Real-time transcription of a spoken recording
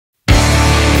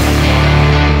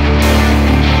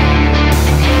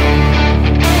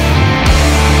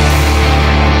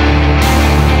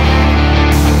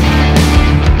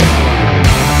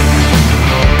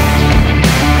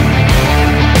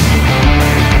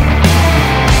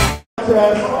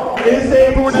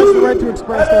Everyone has the right to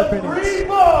express their opinions.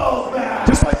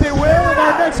 Just like they will in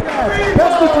our next match.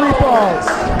 Best of 3 falls.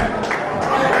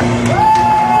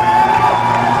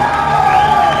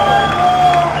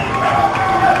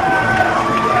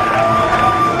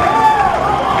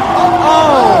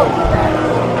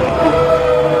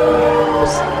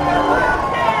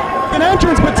 An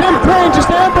entrance, but Tim Krane just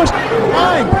ambushed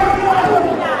behind.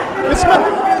 It's not.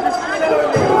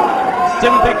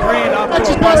 Timothy Krane up That's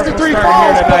to just a best of wonderful 3 start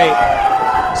falls here tonight.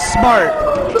 Smart.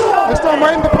 This time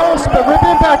right in the post, but Rip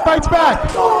Impact fights back.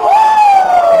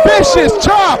 Vicious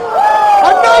chop!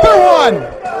 Another one!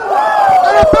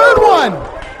 And a 3rd one!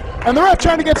 And the ref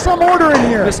trying to get some order in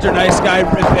here. Mr. Nice Guy,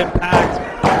 Rip Impact.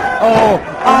 Oh,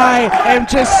 I am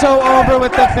just so over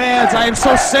with the fans. I am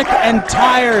so sick and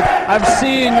tired of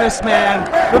seeing this man.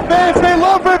 The fans, they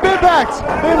love Rip Impact.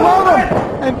 They love him.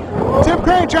 And Tim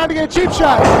Krane trying to get a cheap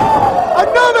shot.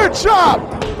 Another chop!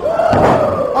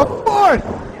 A 4th!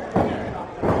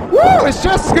 Woo! It's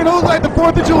just going to look like the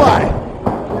 4th of July.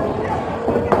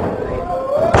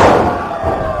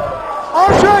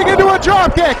 Armstrong into a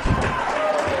drop kick.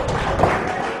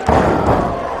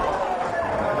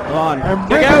 Come on. And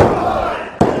Kick out.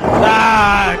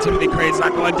 Ah, Timothy Crane's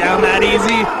not going down that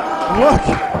easy. Look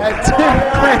at Tim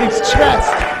Crane's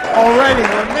chest already.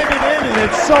 We're a minute in and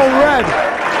it's so red.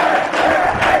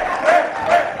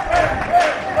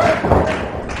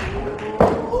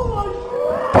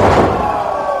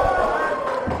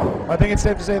 I think it's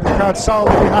safe to say the crowd's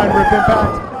solidly behind Rip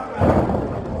Impact.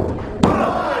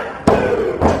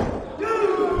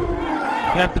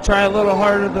 You have to try a little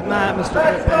harder than that, Mr.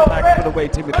 Rip Impact, put away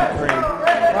Timothy Krane.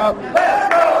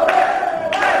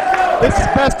 This is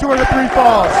best 2 out of 3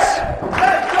 falls.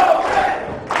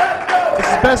 This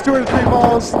is best 2 out of 3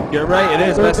 falls. You're right, it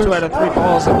is best 2 out of 3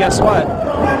 falls, and guess what?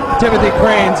 Timothy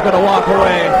Crane's going to walk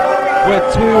away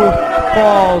with 2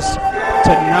 falls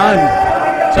to none.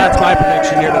 So that's my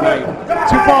prediction here tonight.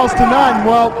 2 falls to none.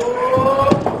 Well,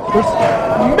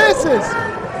 misses,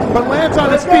 but lands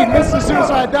on his feet. Misses as soon as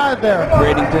I dive there.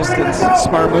 Grading distance,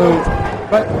 smart move.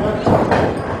 But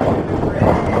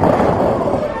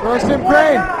throws Tim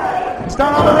Krane. He's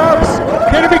down on the ropes.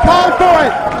 Can he be calling for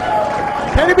it?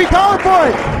 Can he be calling for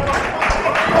it?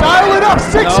 Dial it up.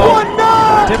 6-1,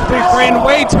 no! Timothy Krane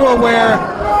way too aware.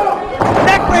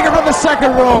 Neckbreaker from the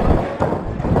 2nd rope.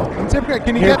 Tim Krane,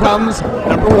 can he Here get comes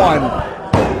number 1.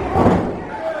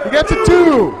 He gets a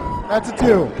 2. That's a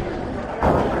 2.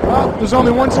 Well, there's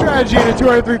only one strategy in a 2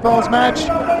 out of 3 falls match.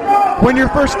 Win your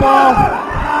first fall.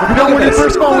 If you don't win your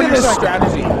first fall, win your second.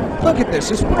 Strategy. Look at this,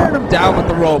 just wearing him down with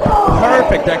the rope.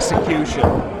 Perfect execution.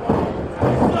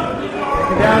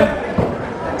 Taking down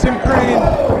Tim Krane.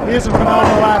 He is a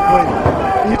phenomenal athlete.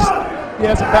 He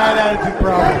has a bad attitude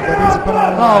problem, but he's a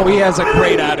phenomenal athlete. Oh, he has a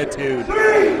great attitude.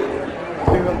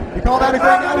 You call that a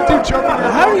great attitude, choking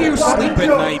your How do you sleep at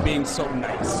night being so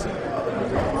nice?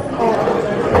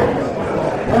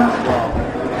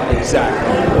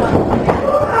 Exactly.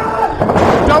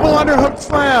 Double underhook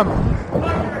slam.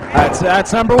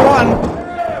 That's number 1.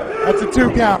 That's a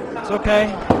 2 count. It's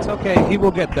okay. It's okay. He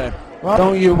will get there. Well,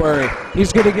 don't you worry.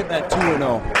 He's going to get that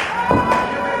 2-0.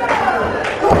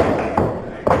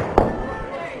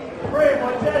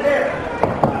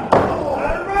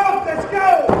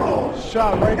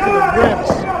 Shot right to the ribs.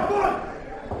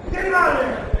 Get him out of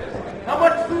there. How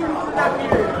much food is in that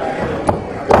beer?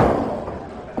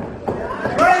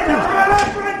 Right there.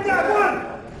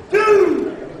 1,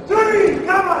 2, 3.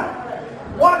 Come on.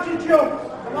 Watch your jokes.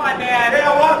 Come on, Dad.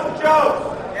 Yeah, watch the jokes.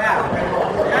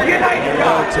 Yeah. United.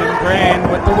 Tim Krane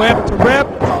with the whip to Rip.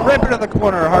 Rip into the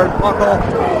corner. Hard buckle.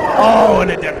 Oh,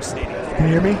 and a devastating. Can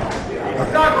you hear me?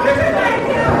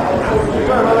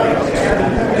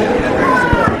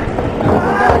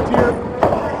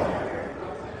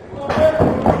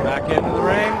 Back into the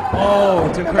ring. Oh,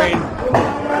 Tim Krane.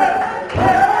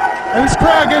 And this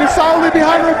crowd getting solidly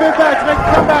behind Rip Impact to make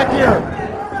a comeback here.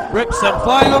 Rip sent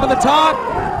flying over the top.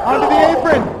 Onto the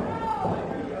apron.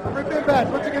 Rip Impact,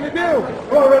 what's he going to do?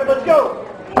 Go, Rip, let's go.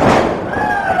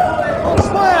 Oh,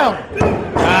 slam. Into a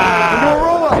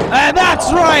roll-up. And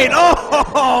that's right.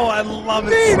 Oh, I love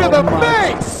it. Knee so to the much.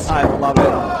 face. I love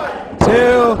it.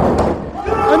 2.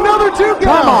 Another 2 count.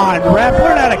 Come on, Rep.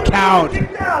 Learn how to count.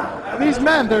 These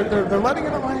men, they're letting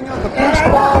it all hang out. The first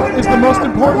fall is the most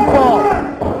important fall.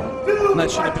 And that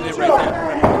should have been it right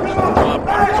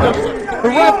there. The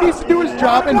ref needs to do his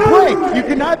job and break. You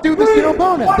cannot do this to your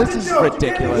opponent. This is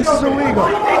ridiculous. This is illegal.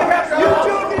 You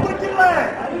joking with your leg.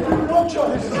 No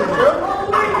choice.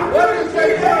 What do you say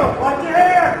now? Watch your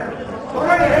hair.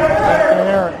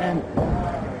 Hair and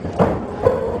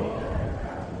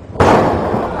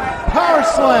power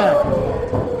slam.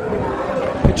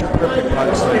 Picture perfect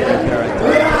power slam right there, I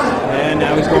think. And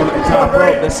now he's going to the top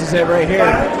rope. This is it right here.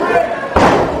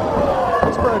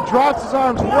 Pittsburgh drops his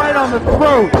arms right on the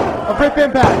throat of Rip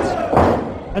Impact.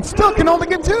 And still can only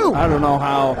get 2. I don't know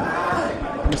how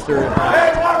Mr.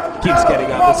 Impact keeps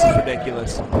getting up. This is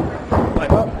ridiculous.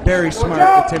 But very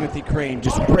smart with Timothy Krane.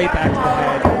 Just right back to the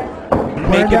head.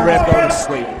 Making Rip go to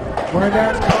sleep. Wearing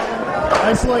down,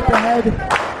 isolate the head.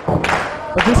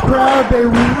 But this crowd, they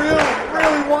really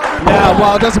want it. Yeah,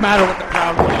 well, it doesn't matter what the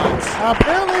crowd wants.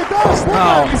 Apparently it does. Look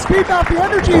at him. He's feeding off the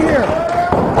energy here.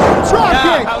 Drop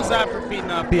kick. How's that for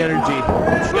feeding off the energy?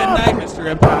 Good night, Mr.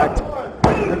 Impact.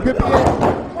 There could be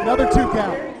another 2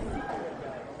 count.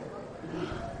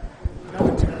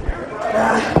 Another 2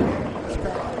 count.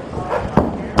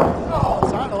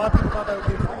 A lot of people thought that would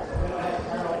be fun.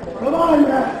 Come on,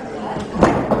 man.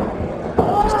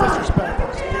 Just disrespectful.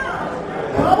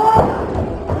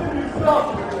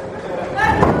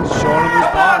 Showing him his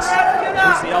boss.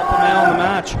 He's the alpha male in the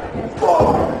match.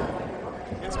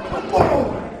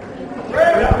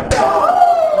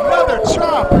 Another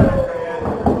chop.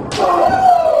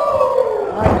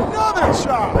 Another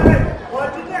chop.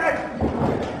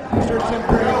 Mr. Tim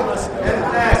Krane must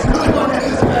really want to get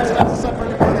this match to suffer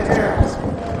one of these chops.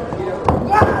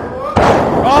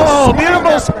 Oh,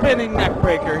 beautiful spinning neck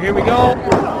breaker. Here we go.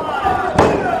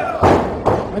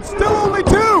 It's still only 2.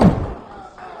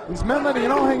 These men letting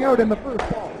it all hang out in the first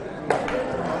fall.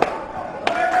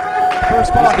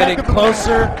 First fall. He's getting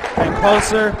closer and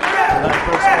closer to that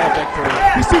first fall victory.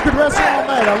 These 2 could wrestle all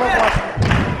night. I love watching them.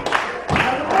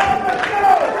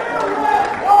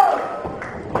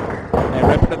 And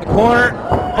rip it in the corner.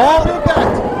 All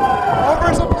Impact over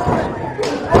his opponent.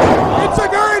 It's a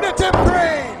gurney to Tim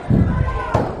Krane.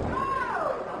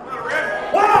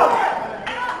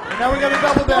 And now we got to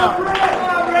double down.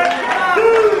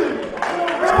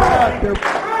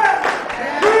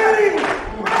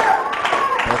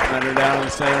 Both men are down in the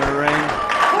center of the ring.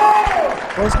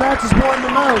 Those matches worn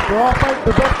them out.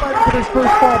 They're both fighting for this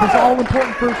first fall. This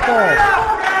all-important first fall.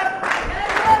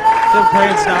 Tim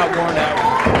Crane's not worn out.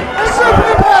 Super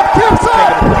Impact keeps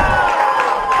up!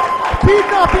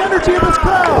 Feeding off the energy of this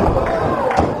crowd.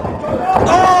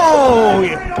 Oh!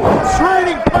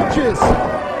 Trading punches.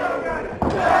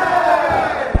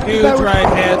 Huge right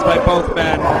hands by both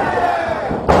men.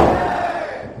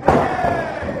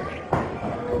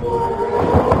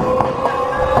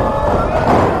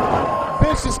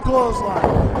 Vicious clothesline.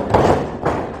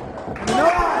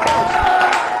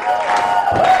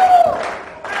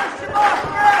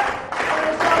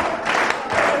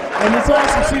 And it's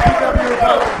awesome CPW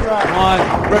about the crowd. Come on,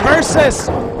 reverse this!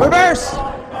 Reverse!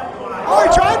 Oh, he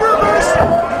tried to reverse,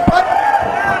 but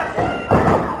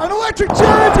an electric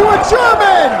chair into a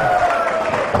German!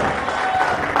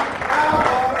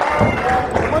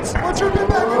 What's your big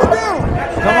back gonna do?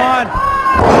 Come on!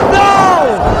 No!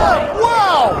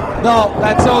 Wow! No,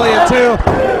 that's only a 2.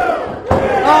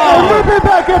 Oh, your big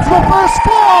back gets the first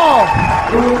fall!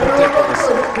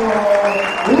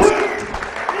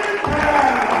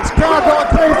 This crowd going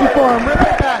crazy for him. Rip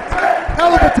it back.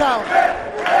 Hell of a talent.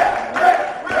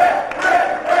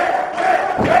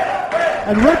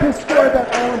 And Rip has scored that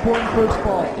all-important first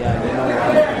fall. Yeah, they know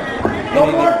anything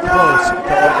close to over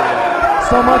that.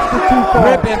 So much for 2 falls.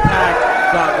 Rip Impact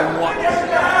got lucky.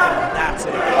 That's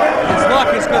it. His luck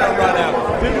is going to run out.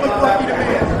 Didn't look lucky to me.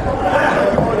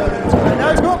 And now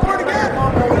he's going for it again.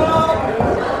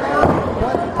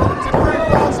 But Tim Krane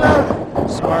falls out.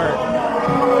 Smart.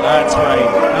 That's right.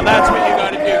 Now that's what you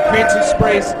got to do. Create some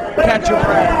sprays, catch your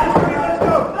breath.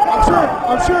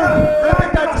 I'm sure Rip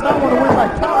Impact does not want to win by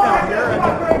count out here.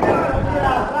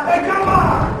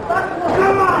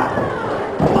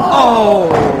 Oh!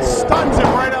 Stuns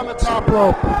him right on the top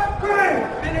rope.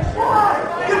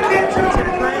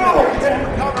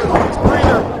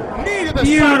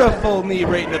 Beautiful knee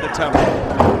right into the temple.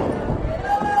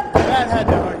 That had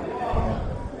to hurt.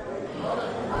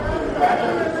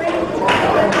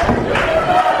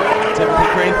 Timothy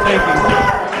Krane thinking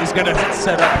he's going to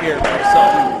set up here for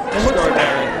something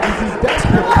extraordinary. He's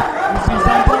desperate.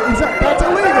 That's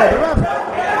illegal. The ref.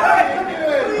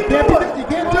 You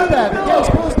can't do that. You can't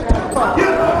expose the top bar.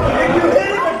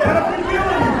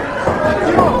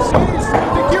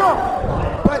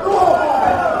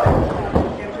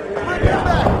 But rip him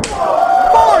back.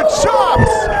 More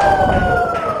chops.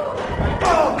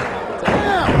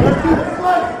 Damn.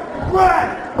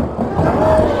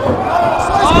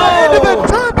 Slice right into the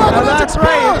turnbuckle. That's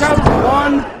right. It comes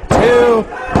 1, 2,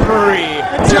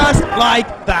 3. Just like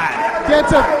that.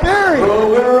 Gets a very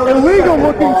illegal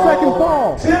looking second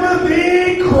fall.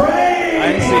 Timothy Krane!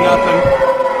 I didn't see nothing.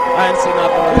 I see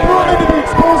nothing. He threw him into the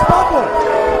exposed buckle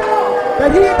that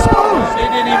he exposed. They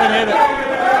didn't even hit it.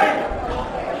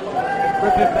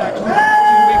 Rip it back. Too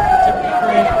weak for Timothy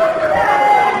Krane.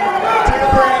 Tim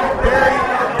Krane, very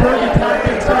dirty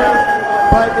tactics there,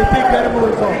 but they did get him a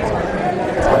result.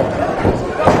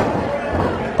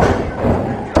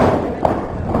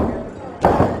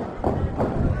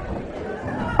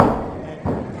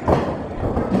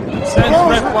 Sends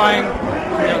Rip flying to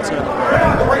the outside.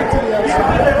 Right to the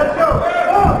outside.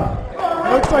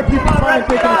 Looks like he's trying to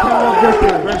take an account of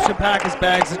victory. Rip should pack his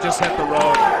bags and just hit the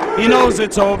road. He knows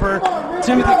it's over.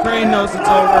 Timothy Krane knows it's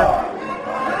over.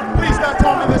 Please not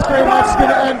tell me this great match is going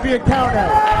to end via count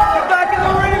out. Get back in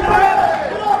the ring, Rip!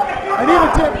 And even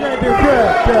Tim Krane do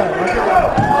good.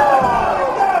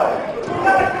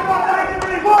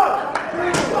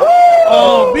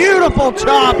 Oh, beautiful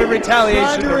chop in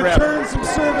retaliation Trying to to Rip. return some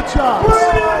servant chops.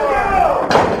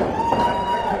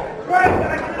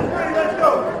 Let's go!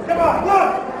 Come on,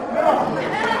 look!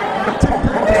 Tim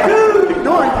Krane just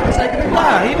ignoring the second and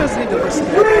Yeah, he doesn't need to listen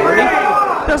to everybody.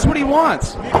 He does what he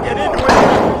wants. Get into it.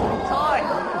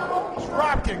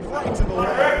 Drop kick right to the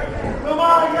leg. Come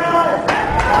on, guys!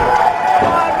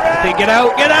 They get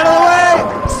out of the way.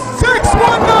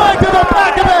 619 to the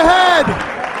back of the head.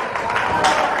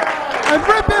 And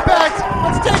Rip Impact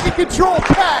has taken control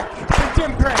back from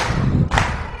Tim Krane.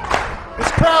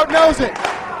 This crowd knows it.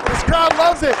 This crowd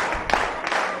loves it.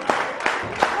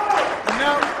 And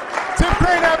now Tim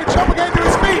Krane having trouble getting to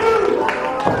his feet.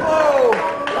 Whoa.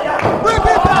 Rip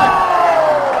Impact.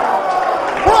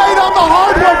 Right on the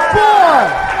hardwood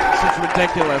floor. This is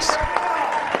ridiculous.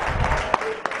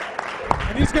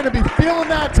 And he's going to be feeling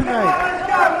that tonight.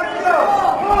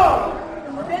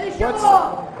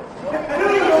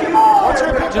 What's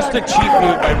Rip Impact? Just a cheap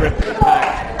move by Rip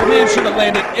Impact. The man should have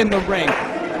landed in the ring.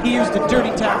 He used a dirty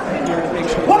tactic to make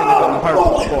sure he landed on the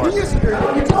hardwood floor. He used to do it.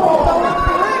 He just fell into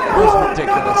the ring. It was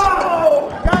ridiculous.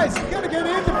 Guys, you got to get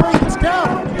in to break this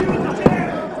count.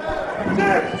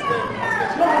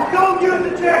 Don't use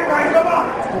the check, right? Come on!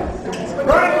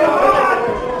 Right, come on!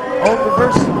 Oh,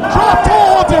 reverse. Drop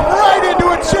holds him right into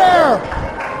a chair.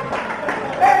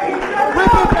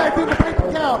 Rip Impact in to break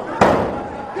the count.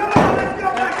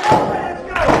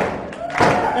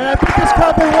 And I think this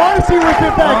crowd, they want to see Rip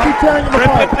Impact keep tearing him Rip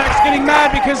apart. Impact's getting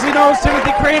mad because he knows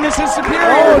Timothy Krane is his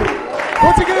superior.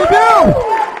 What's he going to do?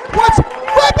 What's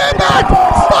Rip Impact?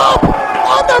 Stop!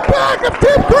 On the back of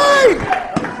Tim Krane!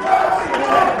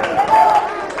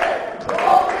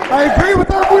 I agree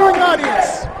with our viewing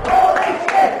audience.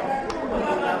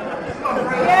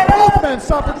 Both men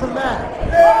suffered from that.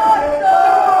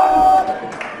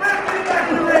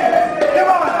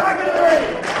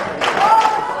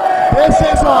 This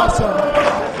is awesome.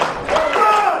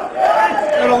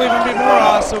 It'll even be more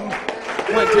awesome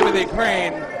when Timothy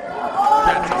Krane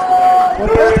gets his Well,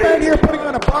 both men here putting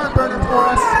on a barn burner for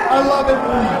us. I love it.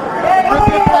 Rip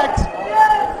Impact.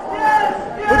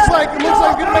 Looks like it's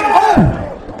gonna make. Oh!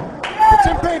 But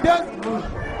Tim Krane does.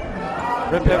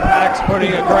 Rip Impact's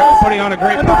putting on a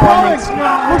great And the brawling.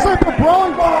 performance. Looks like they're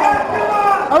brawling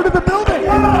out of the building.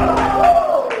 And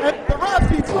the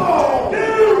ref needs to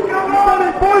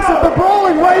enforce it. They're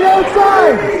brawling right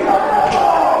outside.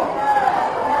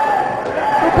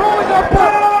 They're brawling up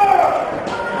there.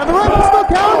 And the ref is still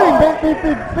counting.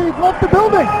 They've left the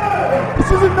building. This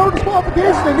isn't no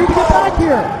disqualification. They need to get back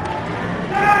here.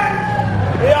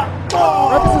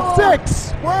 Ref is at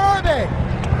 6. Where are they?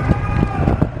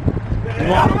 You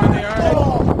want to know where they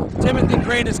are? Timothy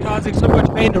Krane is causing so much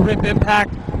pain to Rip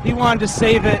Impact. He wanted to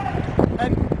save it,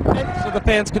 And so the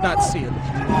fans could not see it.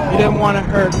 He didn't want to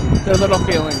hurt their little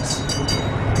feelings.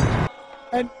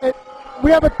 And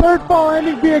we have a third fall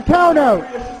ending via count out.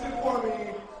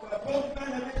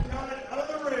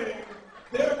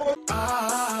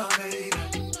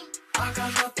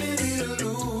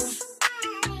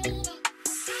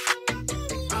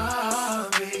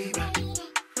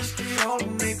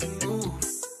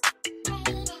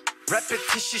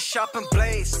 Repetition, sharpen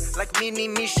blades. Like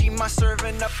me, she my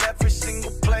serving up every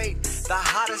single plate. The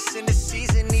hottest in the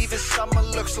season, even summer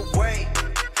looks away.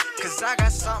 Cause I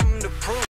got something to prove.